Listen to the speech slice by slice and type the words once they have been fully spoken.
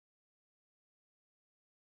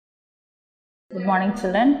Good morning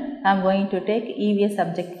children. I am going to take EVS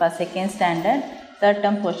subject for 2nd standard, 3rd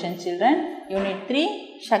term portion children, unit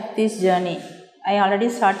 3, Shakthi's journey. I already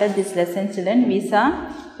started this lesson children. We saw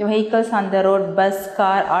the vehicles on the road, bus,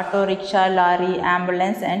 car, auto, rickshaw, lorry,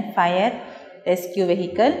 ambulance and fire rescue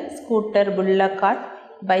vehicle, scooter, bullock cart,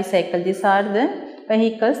 bicycle. These are the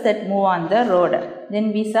vehicles that move on the road.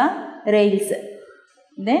 Then we saw rails.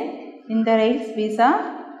 Then in the rails we saw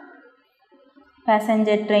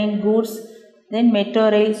passenger train, goods, then metro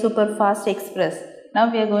rail, super fast express. Now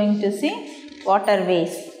we are going to see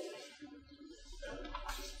waterways.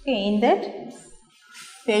 Okay, in that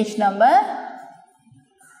page number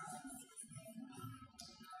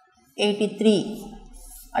 83.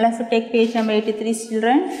 I'll have to take page number 83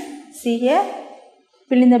 children. See here,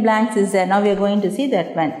 fill in the blanks is there. Now we are going to see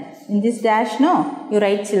that one. In this dash, no, you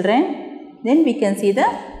write children. Then we can see the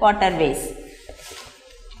waterways.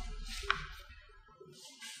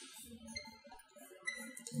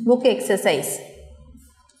 Book exercise.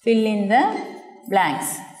 Fill in the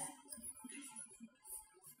blanks.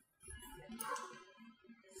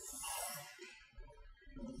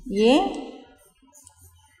 A,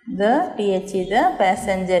 the TH, the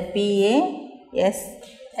passenger, P-A-S-S-E-N-G-E-R.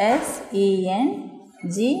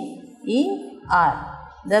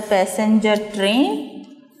 The passenger train,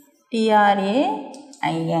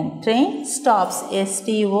 T-R-A-I-N. Train stops,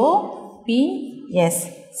 S-T-O-P-S.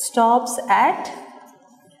 Stops at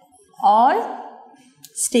all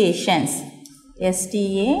stations,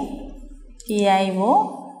 S-T-A-T-I-O-N-S.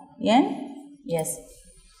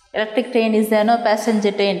 Electric train is there, no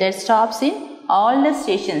passenger train that stops in all the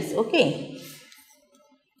stations. Okay.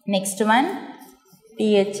 Next one,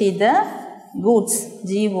 T-H, the goods,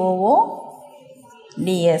 G-O-O-D-S.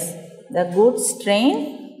 The goods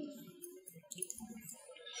train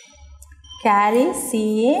carries,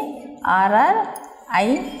 C-A-R-R-I-E-S,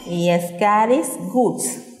 carries goods.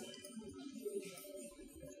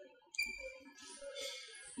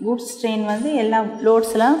 Goods train வந்து எல்லா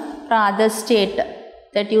loadsலாம் from other state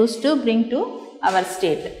that used to bring to our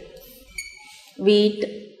state. Wheat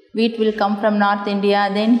will come from North India,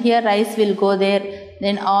 then here rice will go there,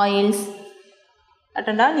 then oils, that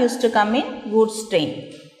and all used to come in goods train.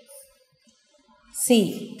 C,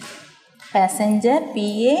 passenger,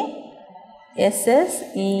 P-A-S-S-E-N-G-E-R,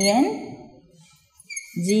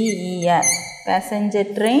 passenger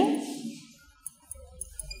train.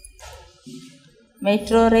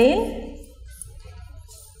 Metro rail,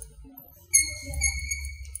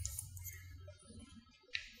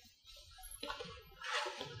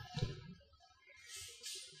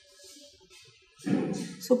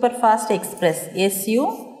 super fast express,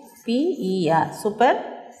 S-U-P-E-R, super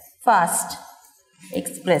fast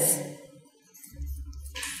express.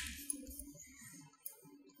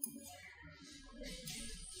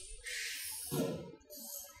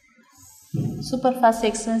 Super fast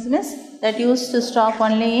express means that used to stop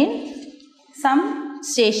only in some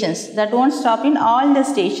stations, that won't stop in all the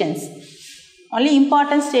stations. Only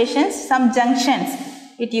important stations, some junctions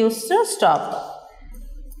it used to stop.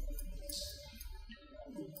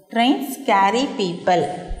 Trains carry people.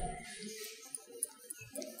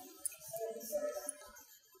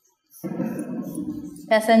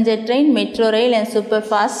 Passenger train, metro rail and super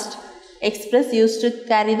fast express used to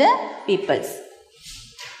carry the peoples.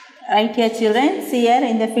 Right here children, see here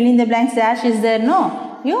in the fill in the blanks dash is there, no?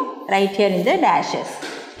 You write here in the dashes.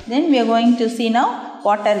 Then we are going to see now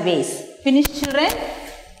waterways. Finish children?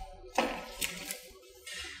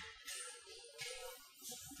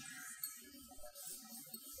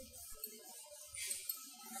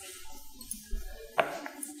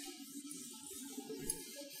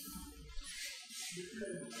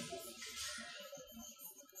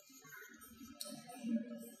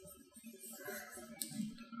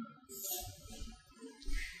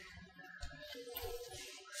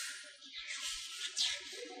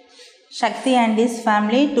 Shakthi and his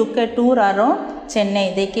family took a tour around Chennai.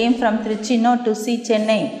 They came from Trichy to see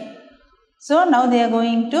Chennai. So now they are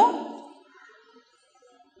going to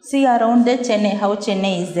see around the Chennai, how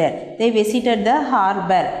Chennai is there. They visited the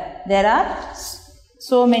harbour. There are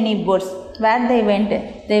so many boats. Where they went?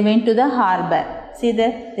 They went to the harbour. See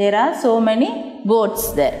there are so many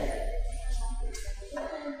boats there.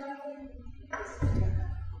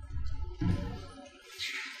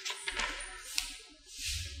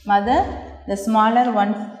 Mother, the smaller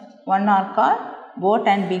one are called boat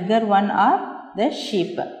and bigger one are the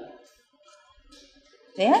sheep.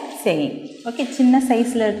 They are saying. Okay, chinna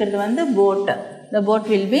size la irukkiradhu vandu boat. The boat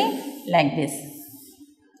will be like this.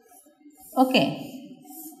 Okay.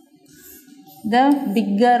 The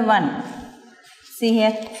bigger one, see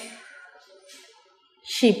here,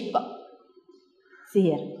 ship. See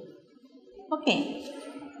here. Okay.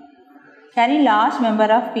 Carry large number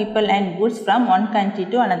of people and goods from one country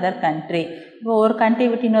to another country. இப்போ ஒரு country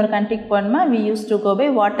விட்டு இன்னொரு countryக்கு போகணுமா, we used to go by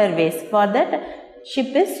waterways. For that,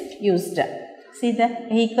 ship is used. See the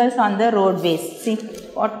vehicles on the roadways. See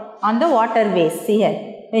what on the waterways. See here,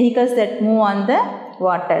 vehicles that move on the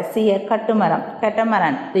water. See here,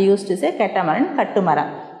 catamaran. They used to say catamaran, kattumaram.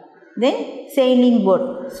 Then sailing boat.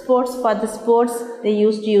 Sports, for the sports they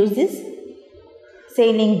used to use this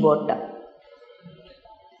sailing boat.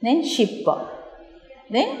 Then ship.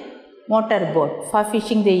 Then motor boat. For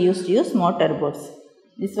fishing they used to use motor boats.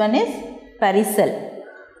 This one is parisal.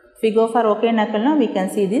 If we go for Okanakal now, we can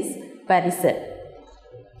see this parisal.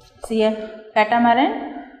 See here, catamaran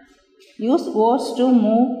use oars to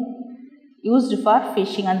move, used for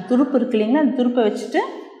fishing. And துருப்பு இருக்கு இல்லைங்களா, அந்த துருப்பை வச்சுட்டு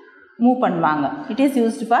move பண்ணுவாங்க. It is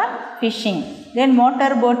used for fishing. Then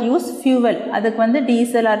motor boat use fuel. அதுக்கு வந்து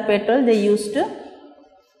diesel R petrol they use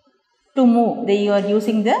to move. They are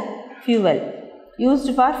using the fuel. Used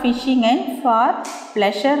for fishing and for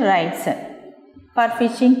pleasure rides. For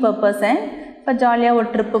fishing purpose and இப்போ ஜாலியாக ஒரு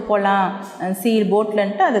trip போகலாம் seal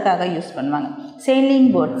போட்லன்ட்டு அதுக்காக use பண்ணுவாங்க. Sailing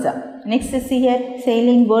boats. Next see here,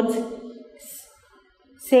 sailing boats.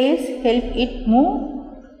 Sails help it move.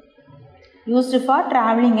 Used for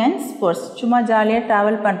traveling and sports. சும்மா ஜாலியாக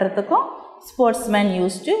travel பண்ணுறதுக்கும் sportsmen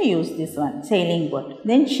used to use this one, sailing boat.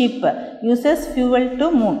 Then ship uses fuel to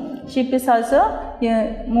move. Ship is also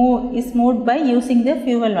moved by using the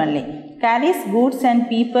fuel only. Carries goods and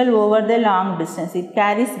people over the long distance. It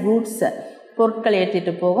carries goods, பொருட்களை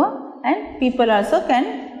ஏற்றிட்டு போகும், and people also can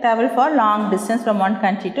travel for long distance from one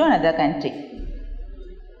country to another country.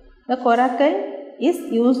 The coracle is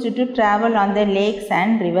used to travel on the lakes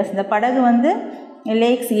and rivers. இந்த படகு வந்து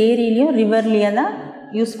லேக்ஸ் ஏரியிலையும் ரிவர்லேயும் தான்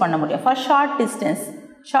use பண்ண முடியும். For short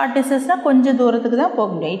டிஸ்டன்ஸ்னால் கொஞ்சம் தூரத்துக்கு தான் போக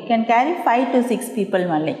முடியும். It can carry 5 to 6 people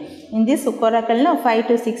only. In this கொராக்கல்னா 5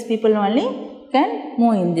 to 6 people only can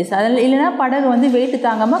move in this. அதில் இல்லைனா படகு வந்து வெயிட்டு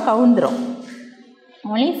தாங்காமல் கவுந்துரும்.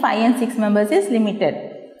 only 5 and 6 members is limited.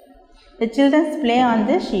 The children play on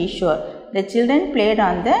the seashore. The children played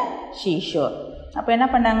on the seashore. அப்போ என்ன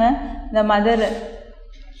பண்ணாங்க, இந்த mother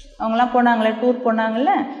அவங்களாம் போனாங்களே, tour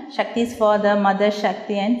போனாங்கள்ல, Sakthi's father, mother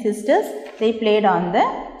Sakthi and sisters, they played on the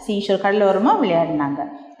seashore. கடல் ஓரமாக விளையாடினாங்க.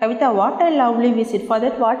 Kavitha, what a lovely visit. For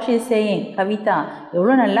that what she is saying, Kavitha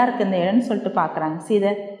எவ்வளோ நல்லா இருக்குது இந்த இடம்னு சொல்லிட்டு பார்க்குறாங்க. See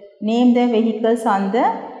the name the vehicles on the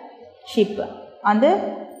ship. அந்த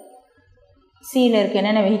சீல இருக்க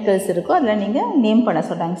என்னென்ன வெஹிக்கல்ஸ் இருக்கோ அதில் நீங்கள் நேம் பண்ண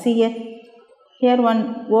சொல்கிறாங்க. See here one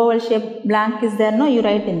oval shape blank is there, no, you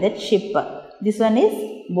write in that ship. This one is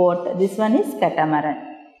boat, this one is catamaran.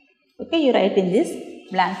 Okay, you write in this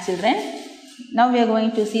blank, children. Now we are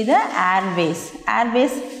going to see the airways.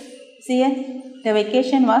 Airways, see here, the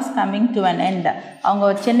vacation was coming to an end.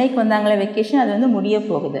 அவங்க சென்னைக்கு வந்தாங்களே vacation, அது வந்து முடிய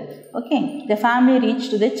போகுது. Okay, the family reached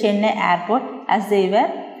to the Chennai airport as they were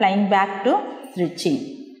flying back to Trichy.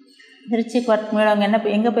 திருச்சிக்கு வரதுக்கு முன்னாடி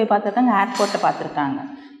அவங்க எங்கே போய் பார்த்துருக்காங்க, ஏர்போர்ட்டை பார்த்துருக்காங்க.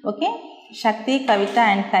 Okay, Shakthi, Kavita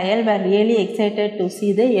and Kayal were really excited to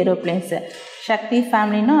see the aeroplanes. Shakthi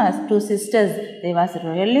family, no, 2 sisters, they was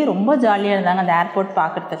really ரொம்ப ஜாலியாக இருந்தாங்க அந்த ஏர்போர்ட்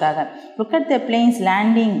பார்க்குறதுக்காக. Look at the planes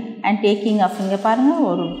landing and taking off. இங்கே பாருங்கள்,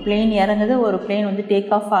 ஒரு பிளேன் இறங்குது, ஒரு பிளேன் வந்து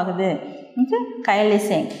டேக் ஆஃப் ஆகுது. Kayal is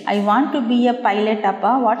saying, I want to be a pilot,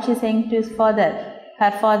 அப்பா. What she saying to his father,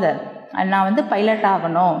 her father, நான் வந்து பைலட்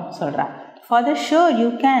ஆகணும் சொல்கிறான். Father, sure you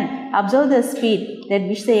can. Observe the speed at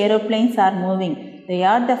which the aeroplanes are moving. They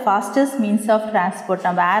are the fastest means of transport.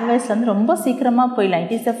 நம்ம ஏர்வேஸில் வந்து ரொம்ப சீக்கிரமாக போயிடலாம்.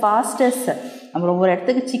 It is the fastest. நம்ம ஒரு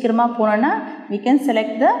இடத்துக்கு சீக்கிரமாக போனோன்னா we can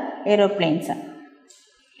select the aeroplanes.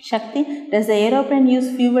 Shakthi, does the aeroplane use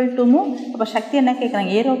fuel to move? அப்போ சக்தி என்ன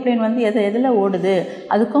கேட்குறாங்க, ஏரோப்ளேன் வந்து எதில் ஓடுது,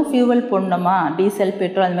 அதுக்கும் ஃபியூவல் போடணுமா, டீசல்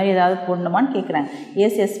பெட்ரோல் அந்த மாதிரி ஏதாவது போடணுமான்னு கேட்குறாங்க.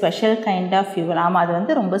 S S special kind of fuel. ஆமாம், அது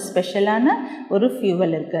வந்து ரொம்ப ஸ்பெஷலான ஒரு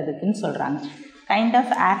ஃபியூவல் இருக்குது அதுக்குன்னு சொல்கிறாங்க. Kind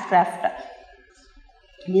of aircraft.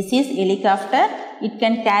 This is helicopter. It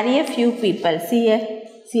can carry a few people. See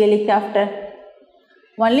helicopter.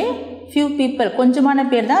 Only few people, கொஞ்சமான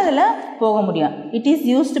பேர் தான் அதில் போக முடியும். It is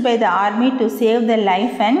used by the army to save the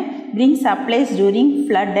life and bring supplies during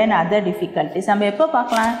flood and other difficulties. நம்ம எப்போ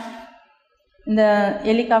பார்க்கலாம் இந்த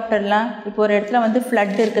ஹெலிகாப்டர்லாம், இப்போ ஒரு இடத்துல வந்து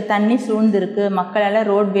ஃப்ளட் இருக்குது, தண்ணி சூழ்ந்துருக்கு, மக்களால்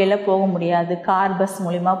ரோட்வேல போக முடியாது, கார் பஸ்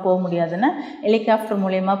மூலிமா போக முடியாதுன்னா ஹெலிகாப்டர்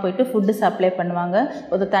மூலிமா போயிட்டு ஃபுட்டு சப்ளை பண்ணுவாங்க.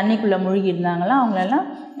 ஒரு தண்ணிக்குள்ளே மூழ்கி இருந்தாங்களா அவங்களெல்லாம்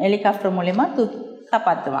ஹெலிகாப்டர் மூலிமா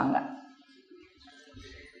காப்பாற்றுவாங்க.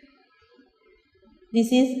 This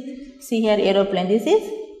is, see here, aeroplane. This is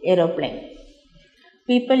aeroplane.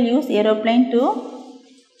 People use aeroplane to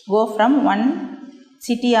go from one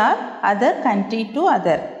city or other country to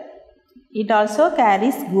other. It also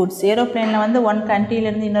carries goods. Aeroplane வந்து one country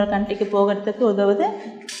இருந்து இன்னொரு countryக்கு போகிறதுக்கு உதவுது.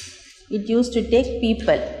 It used to take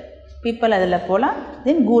people அதில் போகலாம்.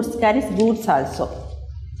 Then goods carries goods also.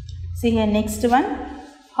 See here next one,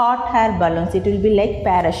 hot air balloons. It will be like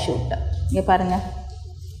parachute. இங்கே பாருங்கள்.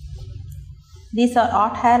 These are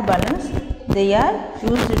hot air balloons. They are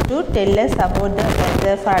used to tell us about the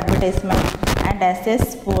weather for advertisement and as a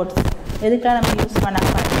sports. எதுக்காக நம்ம use பண்ணாங்க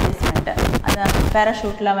advertisement? அந்த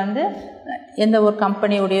பேராஷூட்டில் வந்து எந்த ஒரு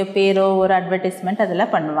கம்பெனியுடைய பேரோ ஒரு அட்வர்டைஸ்மெண்ட்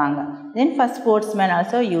அதில் பண்ணுவாங்க. தென் for sportsman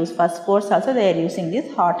also use, for sports also they are using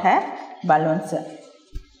this hot air balloons.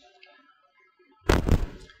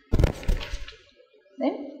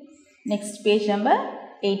 Then next page number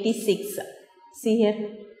 86. See here,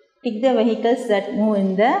 tick the vehicles that move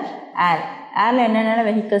in the air. ஏரில் என்னென்ன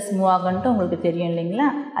வெஹிக்கல்ஸ் மூவ் ஆகுன்ட்டு உங்களுக்கு தெரியும் இல்லைங்களா?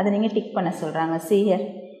 அதை நீங்கள் tick பண்ண சொல்கிறாங்க. See here,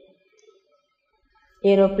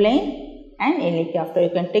 aeroplane and helicopter.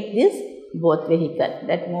 You can take this both vehicle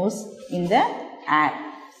that moves in the air.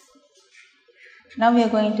 Now we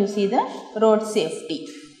are going to see the road safety.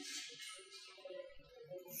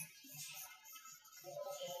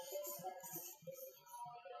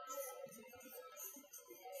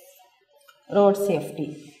 Road safety.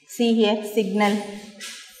 See here, signal.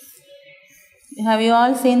 Have you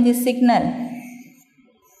all seen this signal?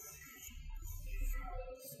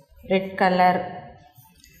 Red color,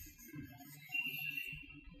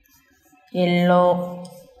 yellow,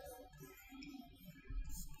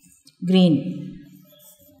 green.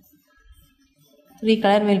 3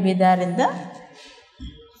 color will be there in the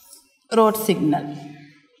road signal.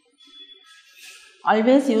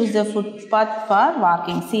 Always use the footpath for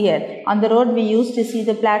walking. See here, on the road we used to see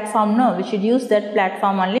the platform. No, we should use that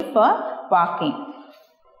platform only for walking.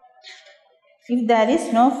 If there is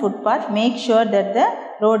no footpath, make sure that the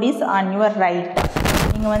road is on your right.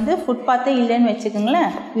 நீங்கள் வந்து ஃபுட்பாத்தே இல்லைன்னு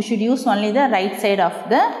வச்சுக்கோங்களேன், you should use only the right side of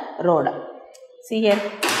the road. See here,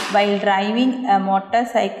 while driving a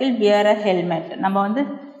motorcycle, wear a helmet. நம்ம வந்து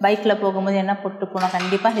பைக்கில் போகும்போது என்ன போட்டு போகணும்?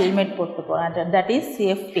 கண்டிப்பாக ஹெல்மெட் போட்டு போகணும். That is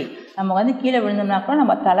safety. நம்ம வந்து கீழே விழுந்தோம்னா கூட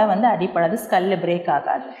நம்ம தலை வந்து அடிப்படாது, ஸ்கல்ல பிரேக்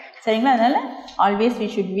ஆகாது. சரிங்களா? அதனால் always we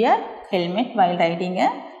should wear helmet while riding a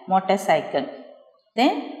motorcycle.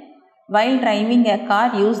 Then while driving a car,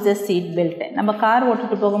 use the seat belt. நம்ம கார்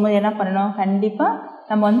ஓட்டிட்டு போகும்போது என்ன பண்ணணும்? கண்டிப்பாக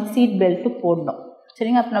நம்ம வந்து சீட் பெல்ட்டு போடணும்.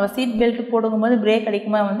 சரிங்க? அப்போ நம்ம சீட் பெல்ட்டு போடும்போது பிரேக்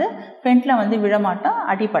அடிக்கும்போது வந்து ஃப்ரண்ட்டில் வந்து விழமாட்டோம்,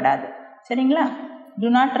 அடிப்படாது. சரிங்களா? do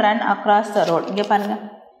not run across the road. இங்கே பாருங்கள்,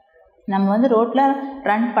 நம்ம வந்து ரோட்டில்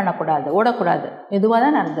ரன் பண்ணக்கூடாது, ஓடக்கூடாது, எதுவாக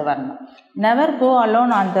தான் நடந்து வரணும். Never go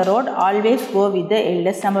alone on the road, always go with the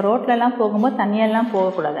elders. நம்ம ரோட்லலாம் போகும்போது தனியெல்லாம்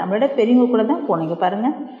போகக்கூடாது, நம்மளோட பெரியவங்க கூட தான் போகணும். இங்கே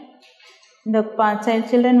பாருங்கள், இந்த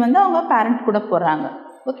சில்ட்ரன் வந்து அவங்க பேரண்ட் கூட போகிறாங்க.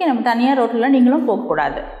 ஓகே, நம்ம தனியாக ரோட்டில் நீங்களும்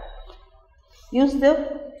போகக்கூடாது. Use the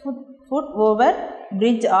foot over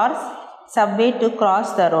bridge or subway to cross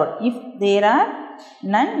the road. If there are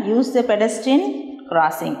none, use the pedestrian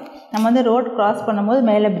crossing. நம்ம வந்து ரோட் கிராஸ் பண்ணும்போது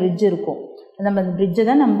மேலே பிரிட்ஜ் இருக்கும், நம்ம அந்த பிரிட்ஜை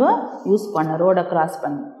தான் நம்ம யூஸ் பண்ண ரோடை கிராஸ்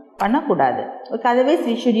பண்ணக்கூடாது. Okay, otherwise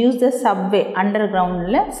we should use the subway. Under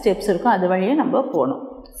கிரவுண்டில் ஸ்டெப்ஸ் இருக்கும், அது வழியே நம்ம போகணும்.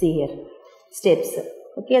 See here, steps.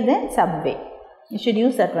 Okay, then subway you should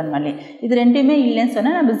use that one only. இது ரெண்டுமே இல்லைன்னு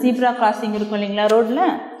சொன்னால் நம்ம ஜீப்ரா கிராசிங் இருக்கும் இல்லைங்களா ரோட்டில்?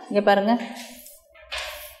 இங்கே பாருங்கள்,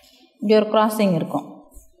 இங்கே ஒரு கிராசிங் இருக்கும்,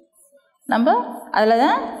 நம்ம அதில்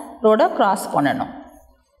தான் ரோடை கிராஸ் பண்ணணும்.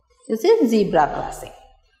 This is zebra crossing.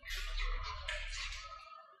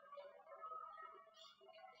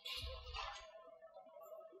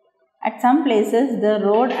 At some places the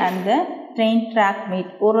road and the train track meet.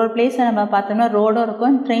 ஒரு பிளேஸில் நம்ம பார்த்தோம்னா ரோடும்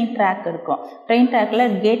இருக்கும், ட்ரெயின் ட்ராக் இருக்கும். ட்ரெயின்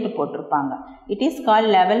ட்ராக்கில் கேட்டு போட்டிருப்பாங்க. It is called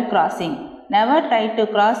level crossing. Never try to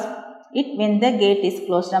cross it when the gate is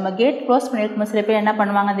closed. நம்ம கேட் க்ளோஸ் பண்ணியிருக்கும்போது சில பேர் என்ன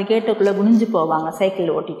பண்ணுவாங்க, அந்த கேட்டுக்குள்ளே குனிஞ்சு போவாங்க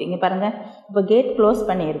சைக்கிள் ஓட்டிட்டு. இங்கே பாருங்கள், இப்போ கேட் க்ளோஸ்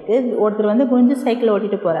பண்ணியிருக்கு, ஒருத்தர் வந்து குனிஞ்சு சைக்கிள்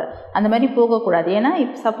ஓட்டிட்டு போகிறார். அந்த மாதிரி போகக்கூடாது, ஏன்னா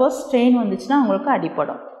இப்போ சப்போஸ் ட்ரெயின் வந்துச்சுன்னா அவங்களுக்கு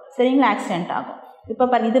அடிப்படும். சரிங்களா? ஆக்சிடென்ட் ஆகும். இப்போ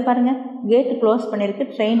இது பாருங்கள், கேட்டு க்ளோஸ் பண்ணியிருக்கு,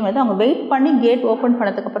 ட்ரெயின் வந்து அவங்க வெயிட் பண்ணி கேட் ஓப்பன்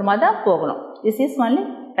பண்ணதுக்கப்புறமா தான் போகணும். This is only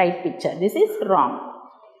right picture, this is wrong.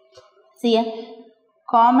 See a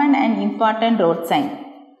common and important road sign.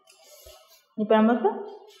 இப்போ நமக்கு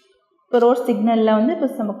இப்போ ரோட் சிக்னலில் வந்து இப்போ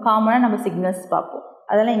நம்ம காமனாக நம்ம சிக்னல்ஸ் பார்ப்போம்,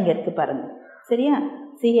 அதெல்லாம் இங்கே இருக்குது பாருங்கள். சரியா?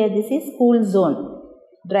 See here, this is school zone,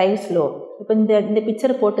 drive slow. இப்போ இந்த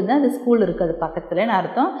பிக்சர் போட்டு தான் இந்த ஸ்கூல் இருக்குது பக்கத்துலன்னு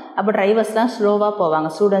அர்த்தம். அப்போ டிரைவர்ஸ்லாம் ஸ்லோவாக போவாங்க,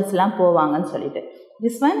 ஸ்டூடெண்ட்ஸ்லாம் போவாங்கன்னு சொல்லிட்டு.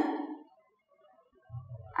 This one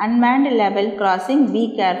unmanned level crossing, be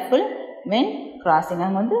careful when crossing.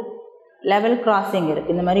 அங்கே வந்து லெவல் கிராசிங்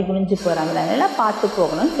இருக்குது, இந்த மாதிரி குனிஞ்சு போகிறாங்க, அதனால் பார்த்து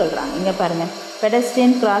போகணும்னு சொல்கிறாங்க. இங்கே பாருங்கள்,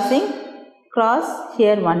 pedestrian crossing, cross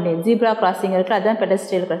here one Leh. Zebra crossing இருக்குது, அதுதான்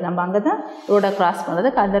பெடஸ்ட்ரியல் கிராசிங். நம்ம அங்கே தான் ரோடை கிராஸ்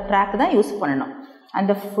பண்ணுறதுக்கு அந்த ட்ராக் தான் யூஸ் பண்ணணும்.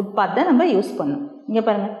 அந்த ஃபுட்பாத்தை நம்ம யூஸ் பண்ணணும். இங்கே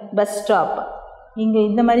பாருங்கள் பஸ் ஸ்டாப், இங்கே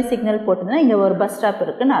இந்த மாதிரி சிக்னல் போட்டிருந்தா இங்கே ஒரு பஸ் ஸ்டாப்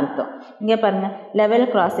இருக்குதுன்னு அர்த்தம். இங்கே பாருங்கள் லெவல்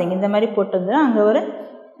கிராசிங் இந்த மாதிரி போட்டிருந்தா அங்கே ஒரு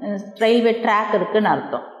ரயில்வே ட்ராக் இருக்குதுன்னு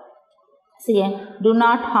அர்த்தம். சரி, டு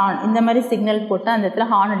நாட் ஹார்ன் இந்த மாதிரி சிக்னல் போட்டால் அந்த இடத்துல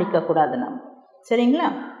ஹார்ன் அடிக்கக்கூடாது நம்ம. சரிங்களா?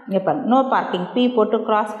 இங்கே பாருங்கள் நோ பார்க்கிங், பி போட்டு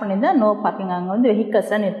கிராஸ் பண்ணியிருந்தால் நோ பார்க்கிங். அங்கே வந்து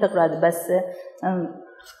வெஹிக்கல்ஸ்லாம் நிறுத்தக்கூடாது, பஸ்ஸு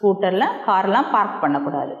ஸ்கூட்டரில் கார்லாம் பார்க்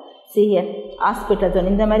பண்ணக்கூடாது. சிஹியர் ஹாஸ்பிட்டல் ஜோன்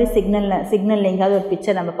இந்த மாதிரி சிக்னலில் எங்கேயாவது ஒரு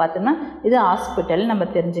பிக்சர் நம்ம பார்த்தோம்னா இது ஹாஸ்பிட்டல் நம்ம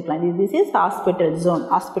தெரிஞ்சுக்கலாம். This is hospital zone,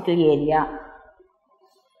 hospital area.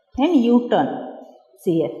 And you turn,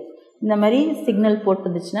 சிஹியர் இந்த மாதிரி சிக்னல்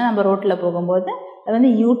போட்டுருந்துச்சுன்னா நம்ம ரோட்டில் போகும்போது அது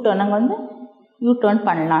வந்து யூ டர்ன், அங்கே வந்து யூ டர்ன்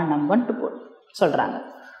பண்ணலாம் நம்மன்ட்டு சொல்கிறாங்க.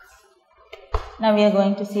 Now we are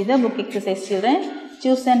going to see the book exercise, children.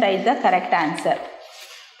 Choose and write the correct answer.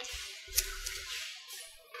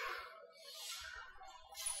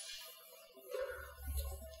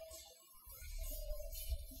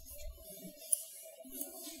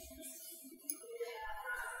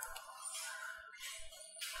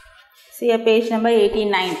 See page number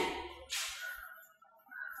 89.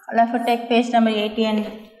 All of you take page number 80 and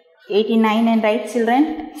 89 and write, children.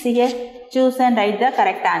 See here, choose and write the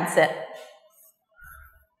correct answer.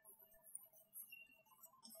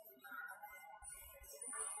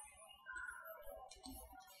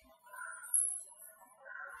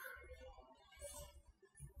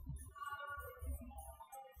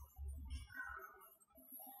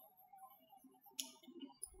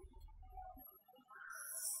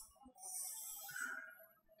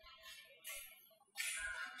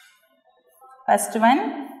 First one,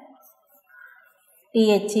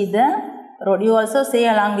 TH the road. You also say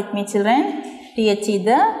along with me, children. TH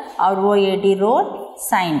the or OAD road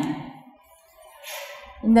sign.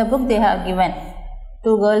 In the book they have given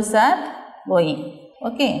 2 girls are going.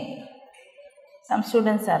 Okay. Some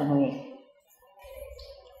students are going.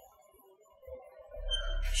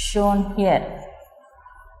 Shown here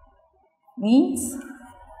means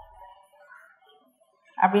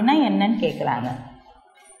அப்படின்னா என்னன்னு கேட்குறாங்க.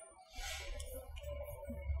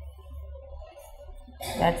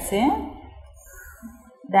 Let's say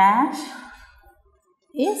dash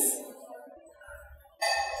is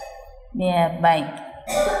nearby.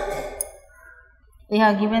 They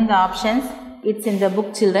have given the options. It's in the book,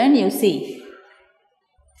 children. You see.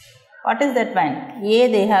 What is that one? A,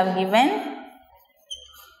 they have given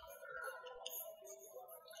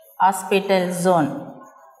hospital zone.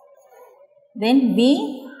 Then B,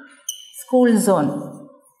 school zone.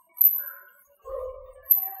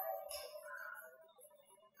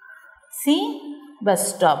 C, bus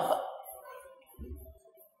stop.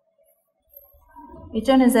 Which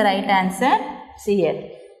one is the right answer? See here.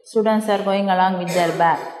 Students are going along with their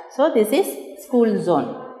bag. So this is school zone.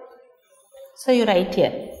 So you write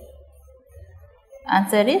here.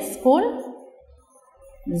 Answer is school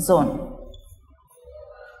zone.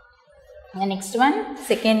 The next one,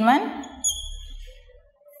 second one.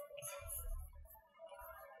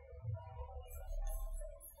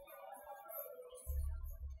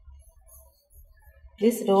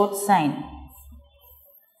 This road sign.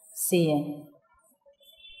 See here.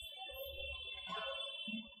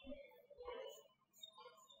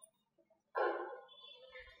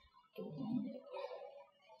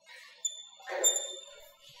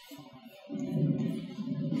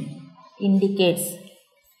 Indicates.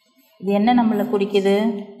 இது என்ன நம்மளை குறிக்குது?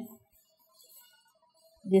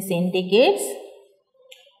 This indicates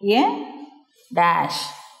a dash.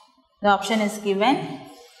 The option is given.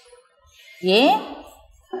 A,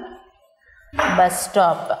 bus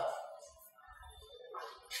stop.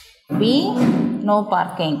 B, no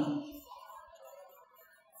parking.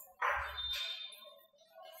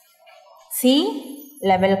 C,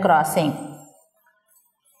 level crossing.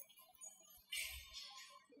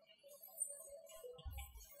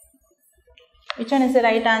 Which one is the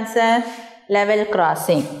right answer? Level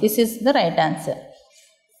crossing. This is the right answer.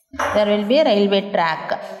 There will be a railway track.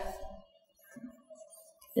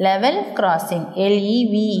 Level crossing.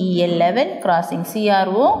 L-E-V-E-L. Level crossing.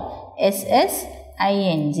 C-R-O-S-S-I-N-G.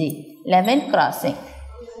 Level crossing.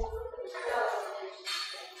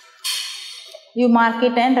 You mark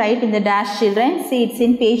it and write in the dash, children. See, it's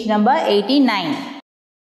in page number 89.